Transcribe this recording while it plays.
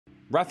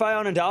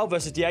Rafael Nadal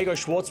versus Diego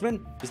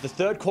Schwartzman is the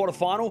third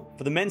quarterfinal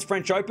for the Men's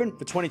French Open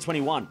for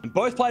 2021. And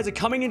both players are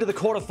coming into the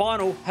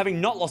quarterfinal having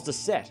not lost a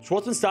set.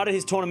 Schwartzman started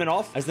his tournament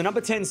off as the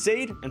number 10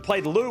 seed and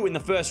played Lou in the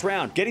first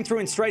round, getting through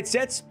in straight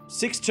sets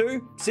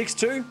 6-2,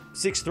 6-2,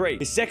 6-3.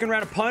 His second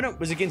round opponent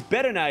was against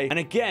Federer, and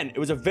again, it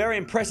was a very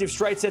impressive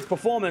straight sets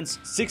performance,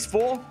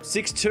 6-4,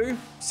 6-2,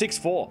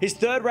 6-4. His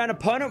third round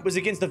opponent was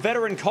against the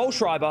veteran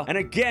Kohlschreiber, and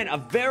again, a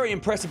very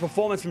impressive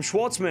performance from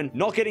Schwartzman,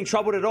 not getting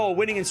troubled at all,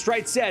 winning in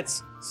straight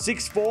sets,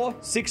 6-4,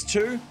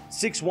 6-2,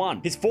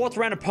 6-1. His fourth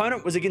round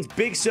opponent was against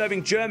big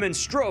serving German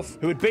Struff,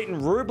 who had beaten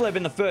Rublev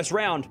in the first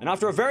round. And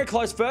after a very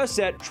close first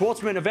set,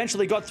 Schwartzman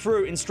eventually got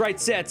through in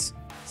straight sets,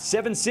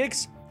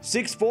 7-6,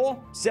 6-4,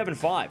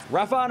 7-5.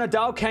 Rafael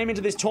Nadal came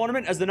into this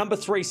tournament as the number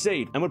 3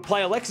 seed and would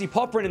play Alexei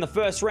Popyrin in the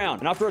first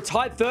round. And after a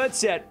tight third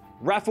set,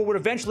 Rafa would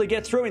eventually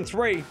get through in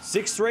 3,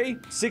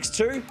 6-3,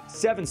 6-2,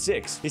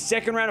 7-6. His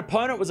second round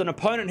opponent was an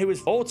opponent he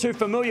was all too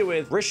familiar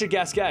with, Richard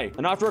Gasquet.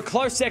 And after a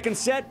close second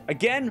set,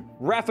 again,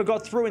 Rafa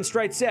got through in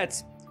straight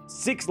sets,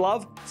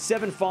 6-love,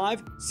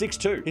 7-5,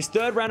 6-2. His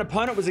third round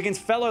opponent was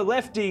against fellow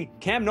lefty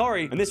Cam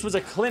Norrie, and this was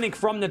a clinic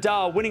from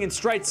Nadal, winning in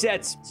straight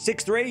sets,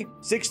 6-3,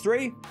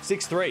 6-3,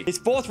 6-3. His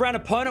fourth round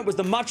opponent was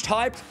the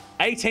much-hyped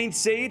 18th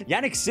seed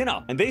Jannik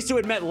Sinner, and these two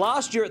had met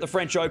last year at the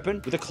French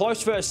Open with a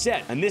close first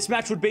set, and this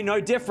match would be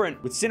no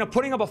different, with Sinner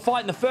putting up a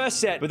fight in the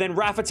first set, but then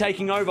Rafa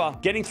taking over,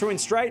 getting through in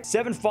straight,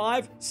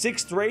 7-5,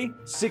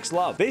 6-3,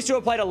 6-love. These two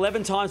have played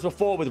 11 times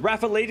before, with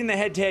Rafa leading the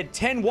head-to-head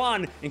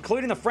 10-1,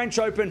 including the French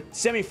Open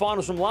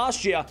semi-finals from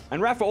last year,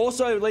 and Rafa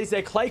also leads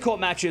their clay court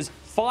matches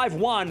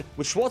 5-1,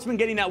 with Schwartzman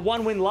getting that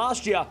one win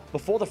last year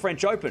before the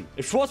French Open.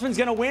 If Schwartzman's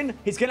going to win,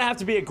 he's going to have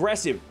to be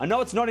aggressive. I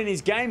know it's not in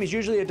his game, he's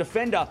usually a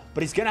defender,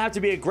 but he's going to have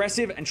to be aggressive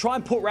and try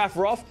and put Rafa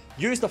off,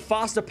 use the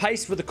faster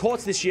pace for the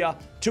courts this year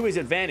to his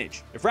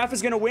advantage. If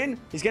Rafa's going to win,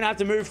 he's going to have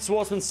to move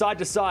Schwartzman side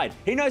to side.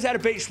 He knows how to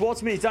beat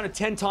Schwartzman, he's done it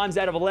 10 times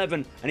out of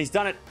 11, and he's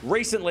done it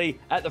recently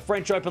at the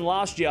French Open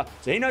last year,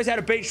 so he knows how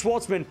to beat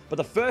Schwartzman, but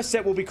the first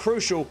set will be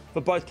crucial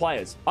for both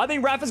players. I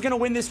think Rafa's going to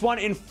win this one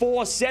in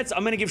 4 sets.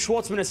 I'm going to give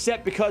Schwartzman a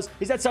set because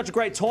he's had such a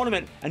great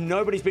tournament and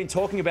nobody's been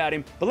talking about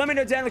him. But let me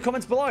know down in the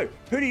comments below,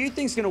 who do you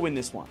think's going to win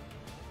this one?